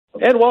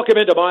And welcome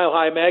into Mile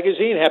High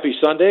Magazine. Happy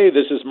Sunday.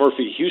 This is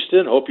Murphy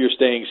Houston. Hope you're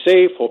staying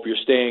safe. Hope you're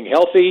staying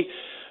healthy.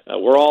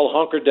 We're all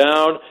hunkered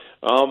down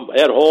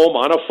at home,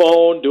 on a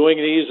phone,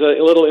 doing these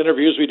little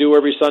interviews we do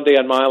every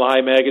Sunday on Mile High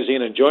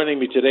Magazine. And joining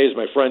me today is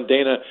my friend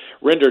Dana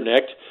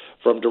Rinderknecht,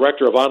 from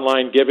Director of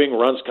Online Giving,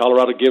 runs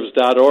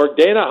ColoradoGives.org.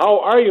 Dana,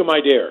 how are you,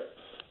 my dear?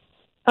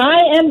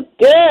 I am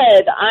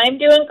good. I'm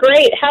doing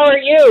great. How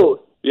are you?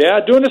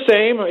 Yeah, doing the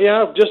same.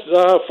 Yeah, just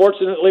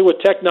fortunately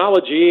with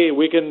technology,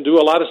 we can do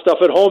a lot of stuff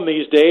at home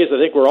these days. I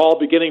think we're all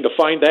beginning to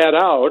find that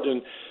out,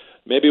 and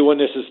maybe when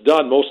this is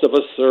done, most of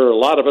us, or a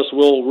lot of us,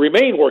 will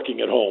remain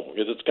working at home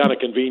because it's kind of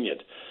convenient.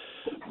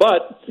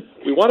 But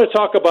we want to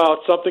talk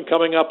about something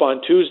coming up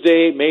on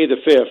Tuesday, May the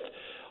 5th.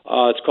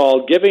 It's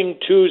called Giving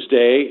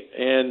Tuesday,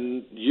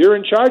 and you're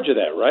in charge of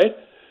that, right?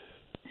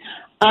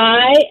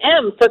 I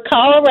am. For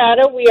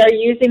Colorado, we are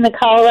using the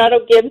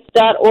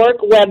ColoradoGives.org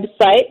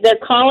website. They're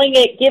calling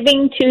it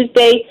Giving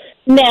Tuesday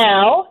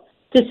Now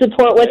to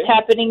support what's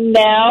happening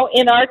now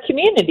in our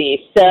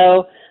community.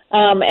 So,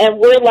 and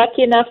we're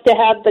lucky enough to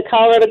have the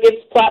Colorado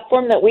Gives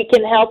platform that we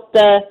can help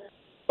the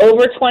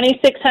over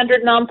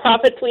 2,600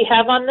 nonprofits we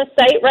have on the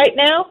site right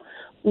now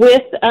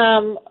with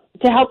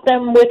to help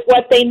them with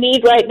what they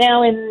need right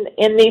now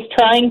in these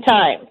trying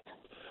times.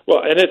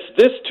 Well, and it's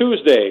this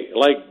Tuesday,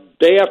 like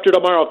day after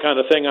tomorrow kind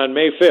of thing on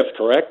May 5th,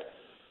 correct?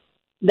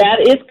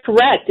 That is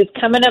correct. It's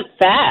coming up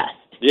fast.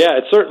 Yeah,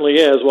 it certainly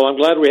is. Well, I'm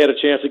glad we had a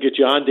chance to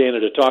get you on, Dana,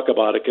 to talk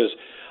about it, because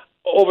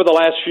over the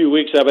last few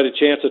weeks I've had a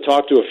chance to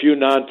talk to a few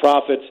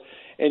nonprofits,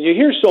 and you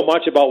hear so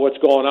much about what's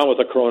going on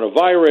with the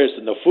coronavirus,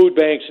 and the food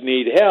banks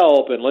need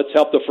help, and let's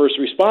help the first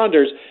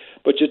responders,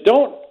 but you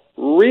don't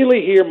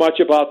really hear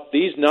much about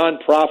these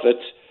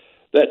nonprofits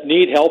that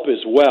need help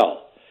as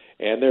well.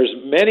 And there's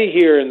many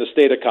here in the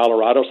state of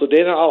Colorado. So,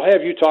 Dana, I'll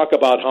have you talk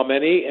about how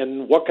many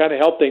and what kind of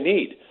help they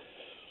need.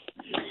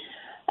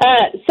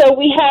 So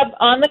we have,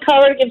 on the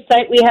Colorado Gives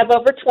site, we have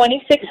over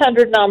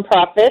 2,600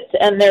 nonprofits,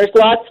 and there's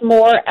lots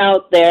more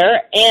out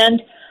there.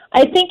 And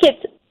I think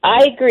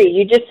I agree,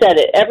 you just said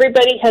it.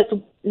 Everybody has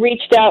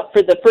reached out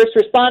for the first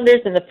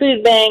responders and the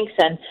food banks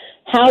and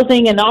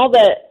housing and all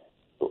the,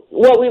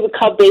 what we would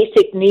call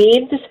basic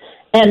needs.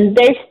 And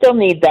they still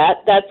need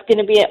that. That's going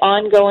to be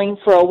ongoing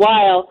for a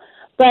while.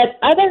 But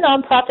other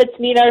nonprofits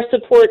need our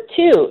support,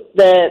 too.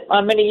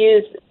 I'm going to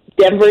use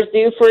Denver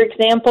Zoo, for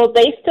example.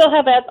 They still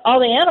have all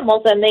the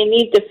animals, and they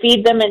need to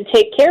feed them and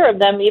take care of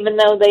them, even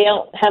though they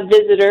don't have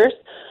visitors.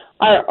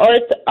 Our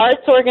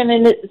arts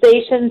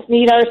organizations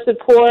need our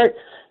support.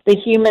 The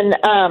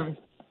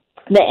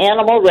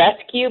animal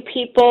rescue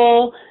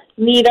people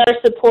need our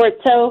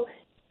support. So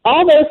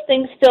all those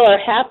things still are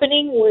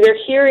happening. We're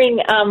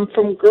hearing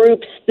from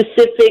groups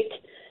specific.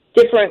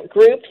 Different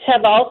groups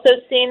have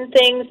also seen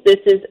things. This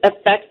is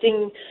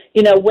affecting,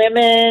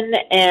 women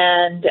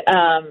and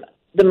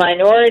the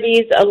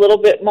minorities a little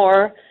bit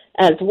more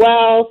as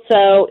well.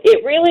 So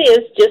it really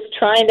is just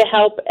trying to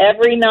help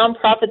every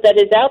nonprofit that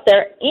is out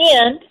there.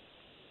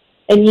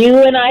 And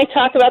you and I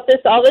talk about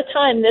this all the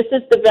time. This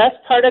is the best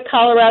part of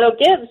Colorado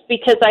Gives,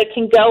 because I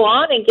can go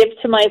on and give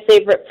to my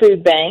favorite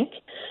food bank,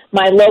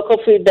 my local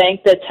food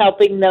bank that's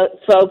helping those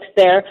folks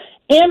there.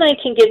 And I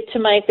can give to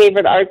my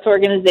favorite arts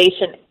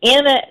organization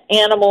and an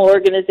animal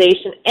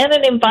organization and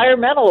an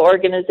environmental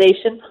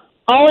organization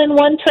all in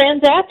one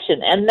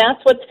transaction. And that's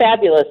what's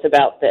fabulous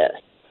about this.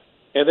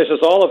 And this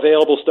is all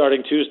available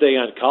starting Tuesday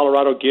on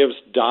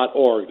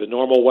ColoradoGives.org, the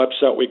normal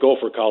website we go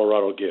for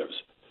Colorado Gives.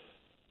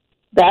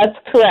 That's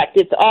correct.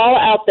 It's all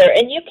out there.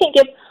 And you can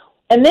give,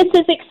 and this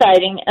is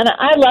exciting, and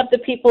I love the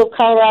people of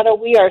Colorado.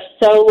 We are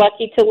so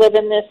lucky to live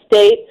in this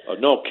state. Oh,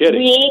 no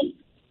kidding.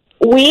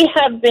 We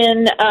have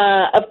been,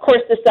 of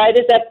course, the site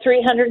is up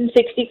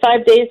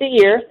 365 days a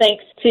year,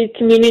 thanks to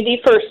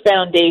Community First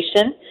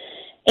Foundation.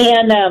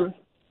 And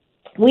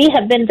we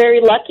have been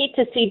very lucky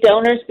to see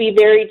donors be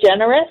very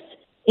generous.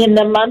 In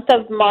the month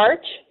of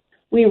March,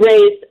 we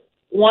raised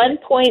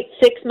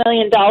 $1.6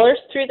 million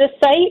through the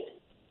site,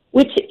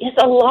 which is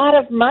a lot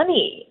of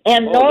money.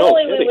 And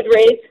normally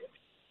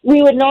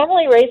we would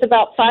normally raise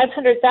about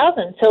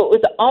 $500,000, so it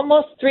was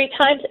almost 3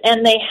 times,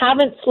 and they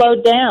haven't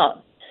slowed down.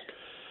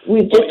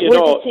 You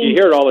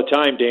hear it all the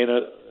time,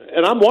 Dana,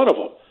 and I'm one of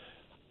them.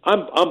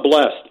 I'm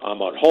blessed.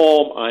 I'm at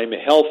home. I'm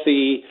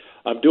healthy.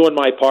 I'm doing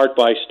my part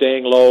by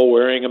staying low,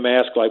 wearing a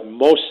mask like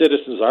most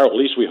citizens are, at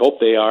least we hope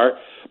they are.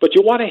 But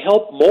you want to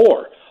help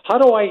more. How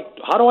do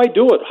I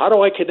do it? How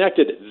do I connect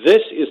it?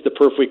 This is the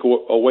perfect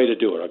way to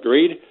do it.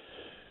 Agreed?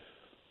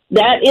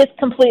 That is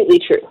completely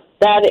true.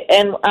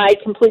 And I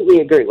completely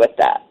agree with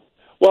that.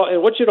 Well,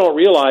 and what you don't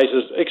realize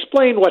is,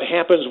 explain what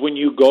happens when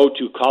you go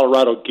to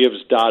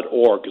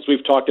ColoradoGives.org, because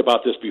we've talked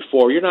about this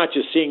before. You're not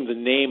just seeing the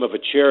name of a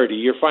charity.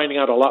 You're finding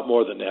out a lot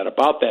more than that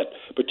about that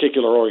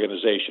particular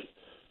organization.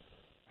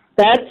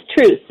 That's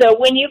true. So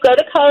when you go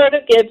to Colorado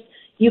Gives,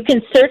 you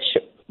can search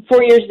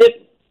for your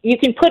zip. You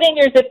can put in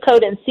your zip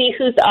code and see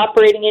who's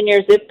operating in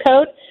your zip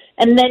code,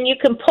 and then you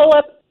can pull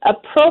up a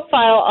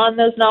profile on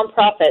those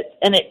nonprofits,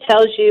 and it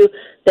tells you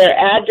their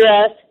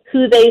address,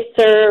 who they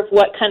serve,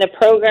 what kind of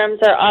programs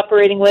they're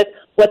operating with,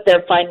 what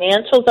their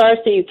financials are,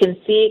 so you can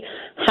see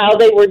how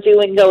they were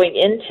doing going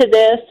into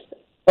this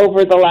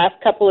over the last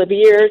couple of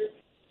years.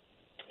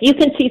 You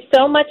can see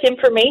so much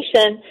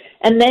information,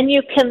 and then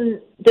you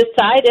can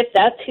decide if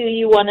that's who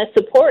you want to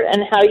support and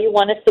how you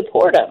want to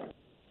support them.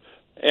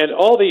 And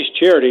all these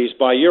charities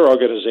by your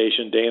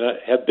organization, Dana,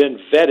 have been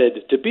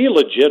vetted to be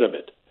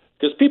legitimate.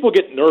 Because people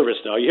get nervous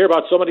now. You hear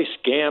about so many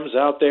scams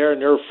out there, and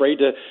they're afraid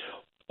to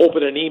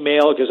open an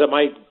email because it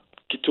might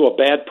get to a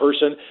bad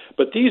person.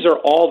 But these are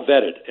all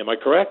vetted. Am I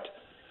correct?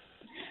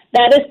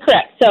 That is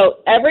correct.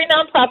 So every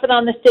nonprofit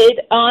on the site,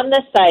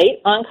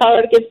 on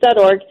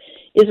coloradogives.org,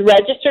 is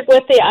registered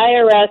with the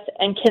IRS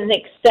and can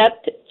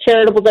accept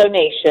charitable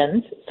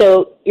donations.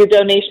 So your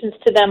donations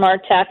to them are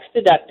tax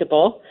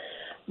deductible.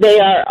 They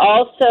are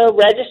also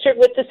registered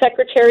with the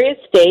Secretary of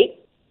State.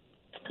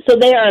 So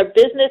they are a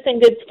business in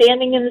good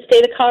standing in the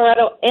state of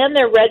Colorado, and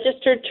they're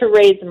registered to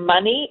raise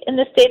money in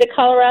the state of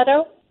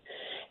Colorado.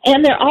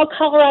 And they're all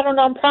Colorado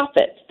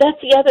nonprofits. That's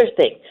the other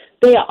thing.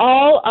 They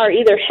all are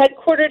either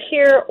headquartered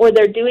here or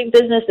they're doing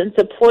business and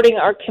supporting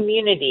our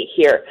community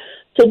here.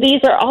 So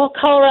these are all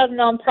Colorado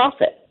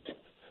nonprofits.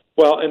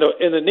 Well, and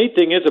the neat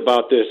thing is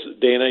about this,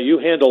 Dana, you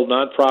handle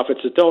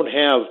nonprofits that don't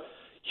have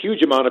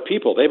huge amount of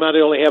people. They might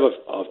only have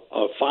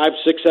a 5,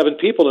 6, 7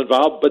 people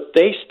involved, but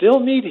they still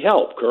need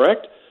help,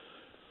 correct?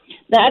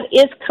 That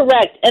is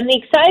correct. And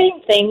the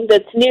exciting thing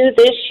that's new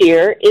this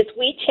year is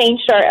we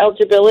changed our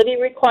eligibility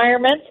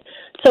requirements.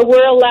 So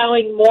we're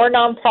allowing more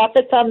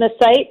nonprofits on the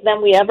site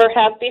than we ever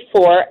have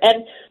before.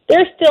 And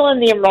they're still in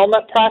the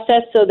enrollment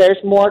process, so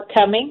there's more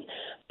coming.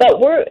 But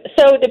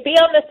so to be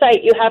on the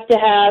site, you have to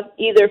have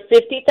either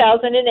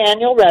 $50,000 in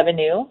annual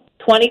revenue,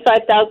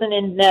 $25,000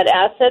 in net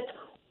assets,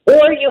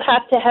 or you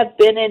have to have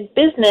been in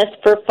business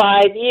for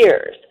 5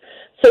 years.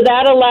 So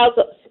that allows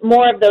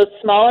more of those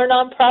smaller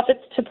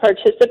nonprofits to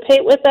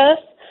participate with us.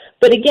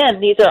 But again,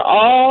 these are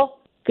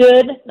all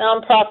good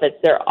nonprofits.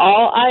 They're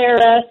all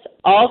IRS,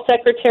 all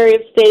Secretary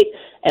of State,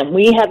 and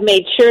we have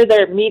made sure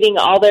they're meeting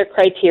all their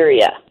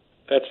criteria.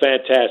 That's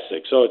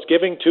fantastic. So it's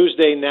Giving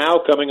Tuesday now,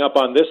 coming up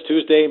on this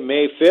Tuesday,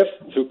 May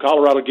 5th, through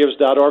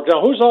coloradogives.org.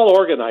 Now, who's all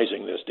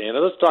organizing this, Dana?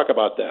 Let's talk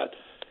about that.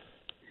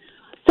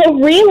 So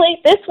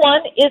really, this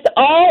one is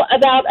all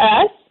about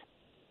us.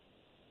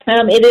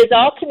 It is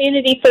all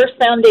Community First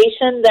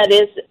Foundation. That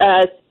is,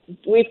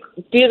 we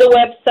do the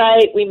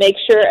website. We make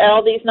sure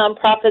all these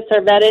nonprofits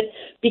are vetted.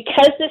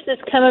 Because this has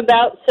come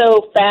about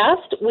so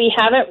fast, we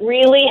haven't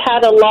really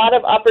had a lot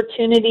of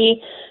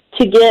opportunity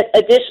to get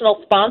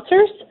additional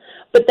sponsors,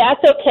 but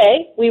that's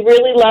okay. We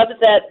really love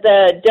that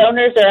the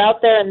donors are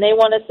out there and they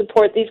want to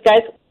support these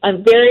guys.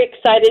 I'm very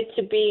excited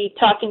to be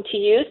talking to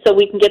you so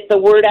we can get the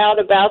word out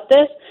about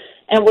this,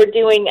 and we're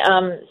doing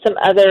some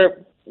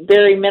other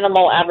very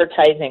minimal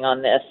advertising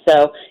on this.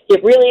 So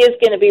it really is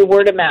going to be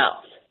word of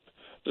mouth.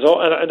 So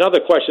another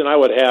question I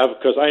would have,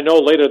 because I know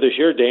later this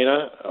year,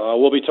 Dana,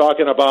 we'll be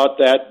talking about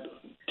that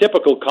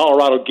typical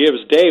Colorado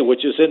Gives Day,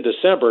 which is in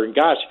December. And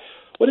gosh,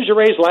 what did you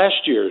raise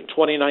last year in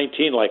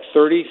 2019, like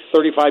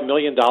 $35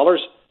 million?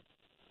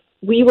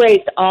 We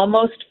raised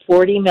almost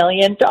 $40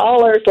 million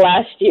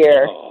last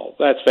year. Oh,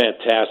 that's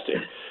fantastic.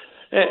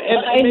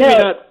 And maybe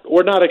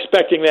we're not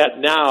expecting that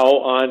now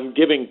on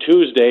Giving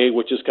Tuesday,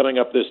 which is coming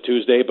up this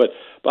Tuesday, but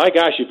by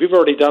gosh, if you've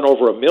already done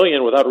over $1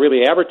 million without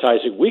really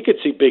advertising, we could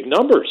see big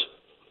numbers.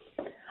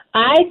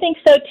 I think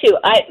so, too.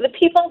 The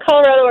people in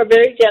Colorado are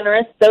very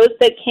generous, those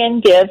that can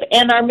give,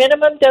 and our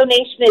minimum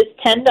donation is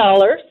 $10.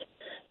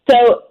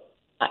 So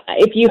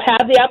if you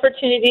have the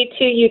opportunity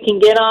to, you can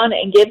get on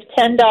and give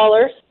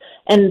 $10,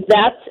 and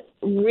that's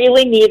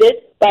really needed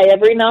by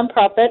every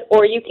nonprofit,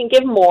 or you can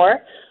give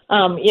more.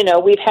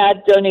 We've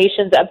had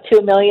donations up to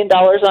 $1 million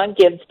on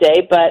Gives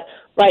Day, but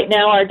right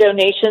now our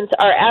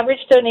average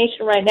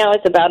donation right now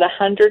is about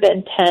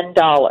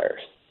 $110,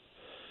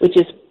 which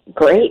is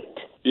great.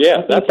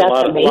 Yeah, that's a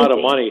lot of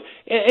money.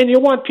 And you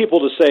want people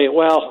to say,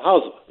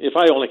 well, if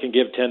I only can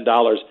give $10,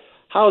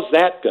 how's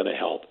that going to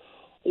help?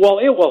 Well,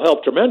 it will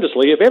help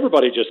tremendously if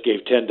everybody just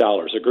gave $10.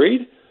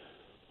 Agreed?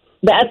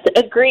 That's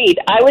agreed.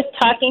 I was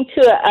talking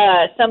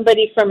to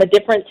somebody from a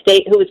different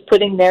state who was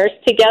putting theirs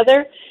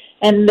together,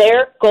 and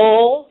their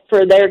goal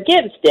for their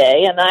Gives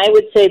Day, and I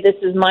would say this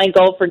is my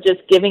goal for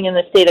just giving in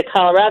the state of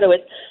Colorado,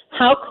 is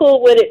how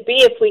cool would it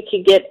be if we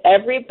could get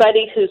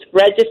everybody who's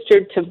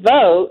registered to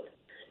vote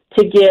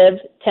to give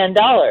 $10,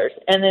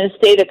 and in the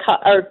state of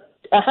or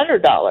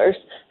 $100,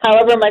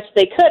 however much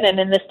they could. And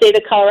in the state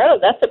of Colorado,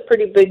 that's a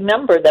pretty big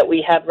number that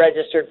we have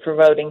registered for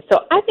voting. So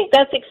I think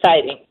that's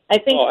exciting.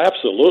 Oh,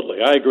 absolutely.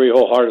 I agree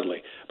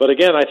wholeheartedly. But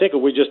again, I think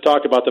we just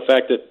talked about the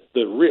fact that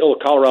the real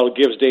Colorado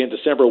Gives Day in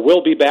December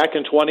will be back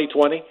in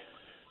 2020.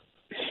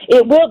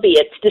 It will be.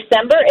 It's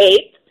December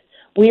 8th.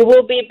 We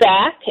will be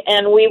back,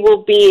 and we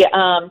will be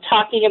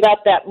talking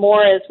about that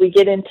more as we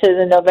get into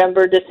the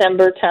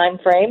November-December time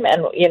frame.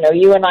 And,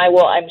 you and I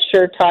will, I'm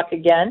sure, talk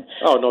again.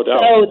 Oh, no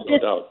doubt. So no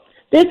doubt.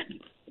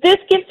 This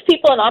gives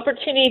people an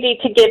opportunity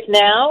to give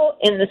now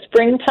in the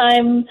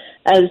springtime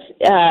as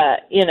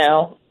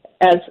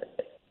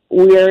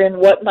we're in,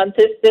 what month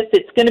is this?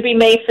 It's going to be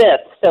May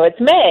 5th, so it's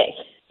May.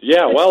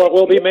 Yeah, well, it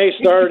will be May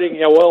starting.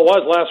 Yeah, well, it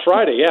was last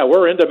Friday. Yeah,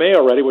 we're into May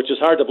already, which is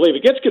hard to believe.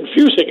 It gets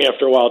confusing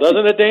after a while,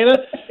 doesn't it,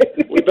 Dana?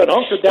 We've been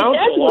hunkered down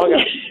so long.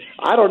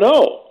 I don't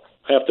know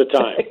half the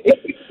time,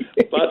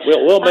 but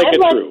we'll make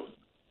it through.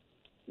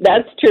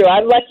 That's true.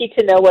 I'm lucky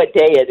to know what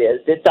day it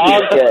is. It's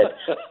all good.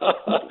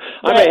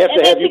 I may have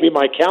to have you be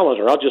my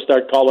calendar. I'll just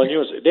start calling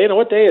you and say, Dana,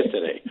 what day is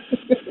today?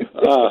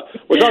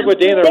 We're talking with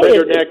Dana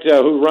Rinderknecht,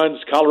 who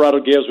runs Colorado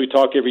Gives. We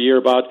talk every year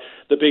about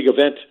the big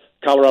event,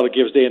 Colorado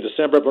Gives Day in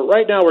December. But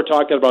right now we're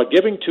talking about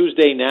Giving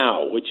Tuesday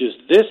Now, which is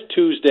this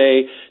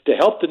Tuesday to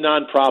help the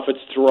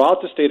nonprofits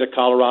throughout the state of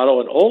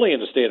Colorado and only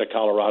in the state of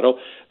Colorado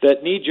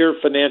that need your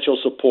financial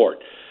support.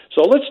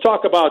 So let's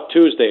talk about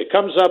Tuesday. It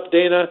comes up,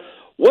 Dana.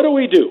 What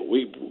do?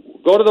 We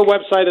go to the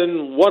website,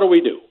 and what do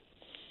we do?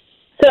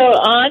 So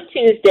on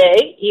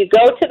Tuesday, you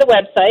go to the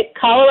website,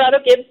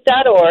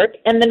 coloradogives.org,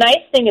 and the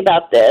nice thing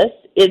about this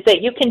is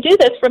that you can do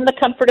this from the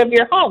comfort of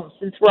your home.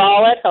 Since we're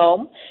all at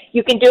home,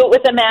 you can do it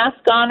with a mask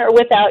on or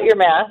without your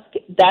mask.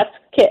 That's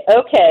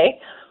okay.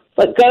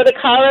 But go to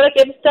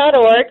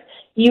coloradogives.org.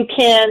 You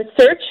can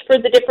search for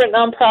the different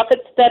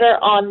nonprofits that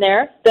are on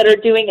there that are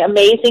doing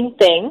amazing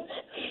things.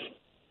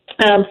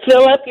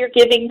 Fill up your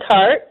giving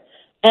cart,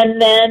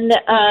 and then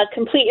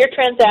complete your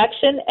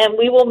transaction, and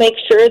we will make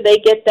sure they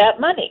get that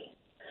money.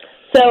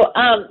 So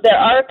there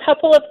are a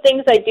couple of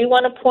things I do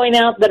want to point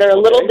out that are a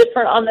little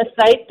different on the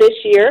site this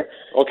year.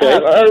 Okay.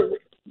 Or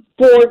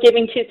for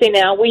Giving Tuesday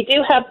Now. We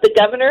do have, the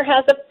governor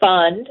has a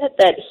fund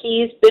that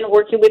he's been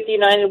working with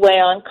United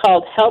Way on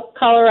called Help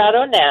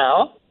Colorado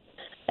Now.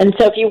 And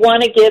so if you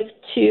want to give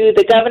to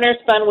the governor's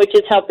fund, which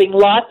is helping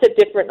lots of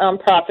different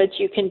nonprofits,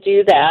 you can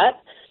do that.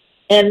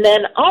 And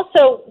then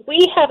also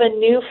we have a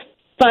new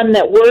fund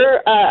that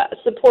we're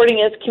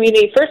supporting as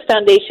Community First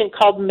Foundation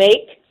called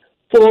Make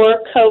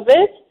for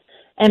COVID.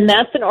 And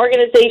that's an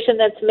organization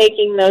that's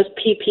making those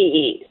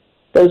PPEs,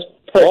 those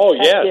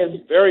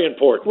protective very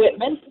important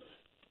equipment.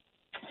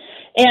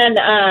 And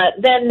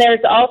then there's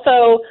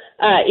also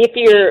if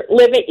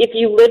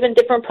you live in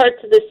different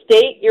parts of the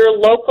state, your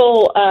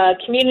local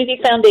community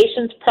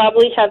foundations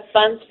probably have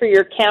funds for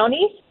your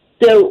counties.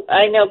 So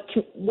I know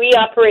we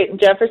operate in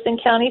Jefferson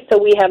County,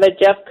 so we have a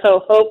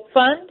Jeffco Hope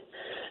Fund.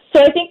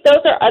 So I think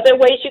those are other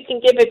ways you can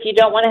give if you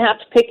don't want to have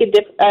to pick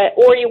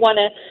or you want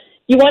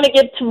to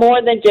give to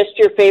more than just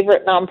your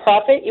favorite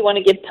nonprofit. You want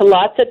to give to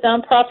lots of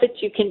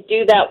nonprofits. You can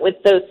do that with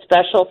those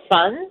special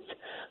funds.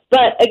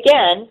 But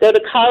again, go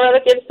to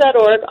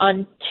coloradogives.org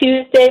on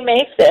Tuesday,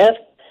 May 5th,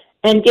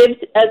 and give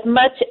as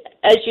much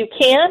as you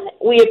can.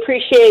 We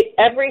appreciate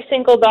every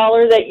single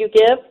dollar that you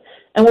give,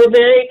 and we're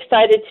very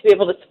excited to be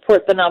able to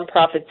support the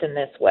nonprofits in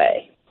this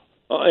way.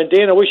 And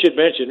Dana, we should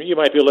mention, you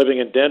might be living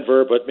in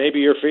Denver, but maybe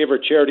your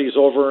favorite charity is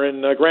over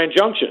in Grand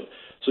Junction.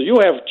 So you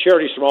have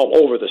charities from all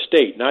over the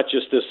state, not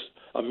just this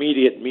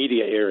immediate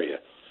media area.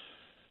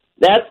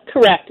 That's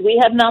correct. We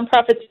have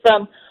nonprofits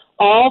from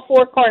all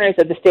four corners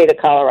of the state of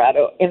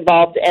Colorado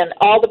involved and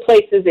all the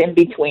places in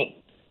between.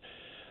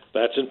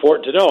 That's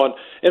important to know.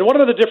 And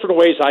one of the different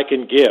ways I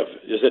can give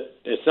is that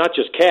it's not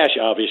just cash,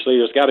 obviously.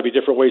 There's got to be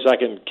different ways I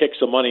can kick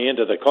some money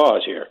into the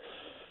cause here.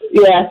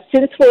 Yeah,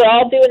 since we're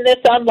all doing this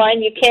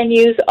online, you can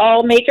use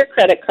all major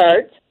credit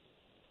cards,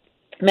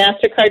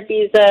 MasterCard,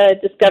 Visa,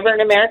 Discover,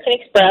 and American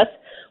Express.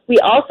 We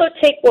also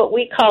take what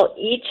we call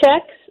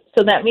e-checks,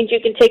 so that means you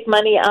can take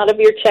money out of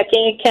your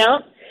checking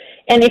account.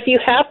 And if you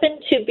happen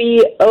to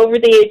be over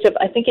the age of,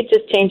 I think it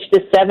just changed to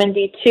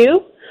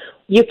 72,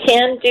 you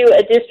can do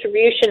a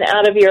distribution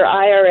out of your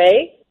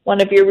IRA,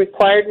 one of your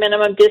required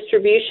minimum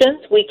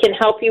distributions. We can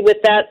help you with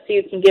that so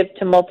you can give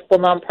to multiple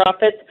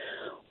nonprofits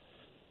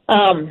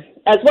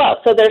as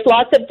well. So there's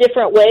lots of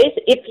different ways.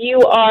 If you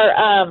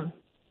are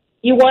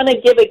you want to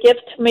give a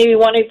gift to maybe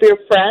one of your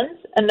friends,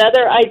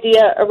 another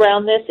idea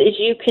around this is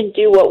you can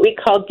do what we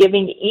call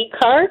giving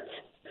e-cards.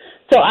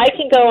 So I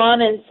can go on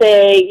and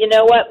say, you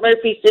know what,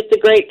 Murphy's just a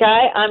great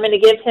guy. I'm going to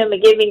give him a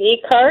giving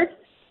e-card.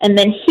 And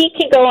then he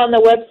can go on the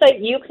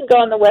website. You can go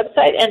on the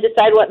website and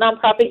decide what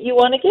nonprofit you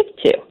want to give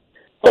to.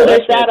 So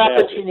there's that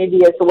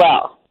opportunity as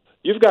well.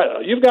 You've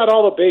got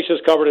all the bases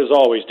covered as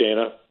always,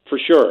 Dana, for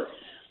sure.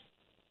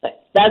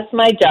 That's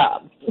my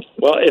job.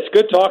 Well, it's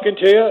good talking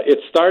to you. It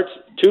starts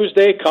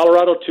Tuesday,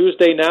 Colorado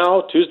Tuesday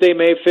Now, Tuesday,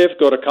 May 5th.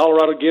 Go to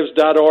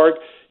coloradogives.org.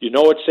 You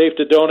know it's safe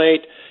to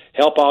donate.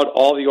 Help out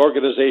all the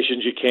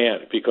organizations you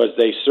can because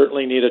they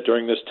certainly need it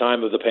during this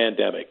time of the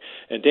pandemic.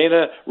 And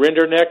Dana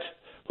Rinderknecht,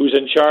 who's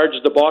in charge,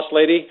 the boss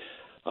lady,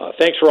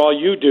 thanks for all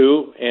you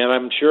do, and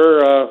I'm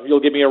sure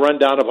you'll give me a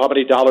rundown of how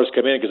many dollars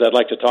come in because I'd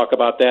like to talk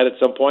about that at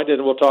some point,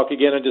 and we'll talk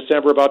again in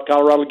December about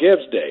Colorado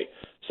Gives Day.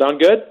 Sound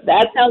good?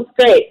 That sounds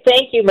great.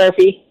 Thank you,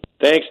 Murphy.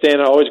 Thanks,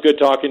 Dana. Always good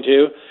talking to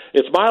you.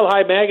 It's Mile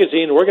High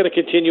Magazine. We're going to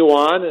continue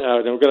on,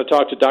 and we're going to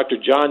talk to Dr.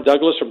 John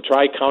Douglas from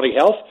Tri-County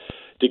Health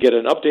to get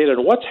an update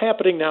on what's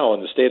happening now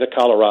in the state of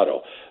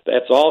Colorado.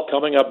 That's all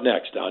coming up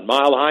next on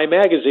Mile High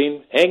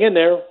Magazine. Hang in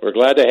there. We're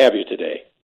glad to have you today.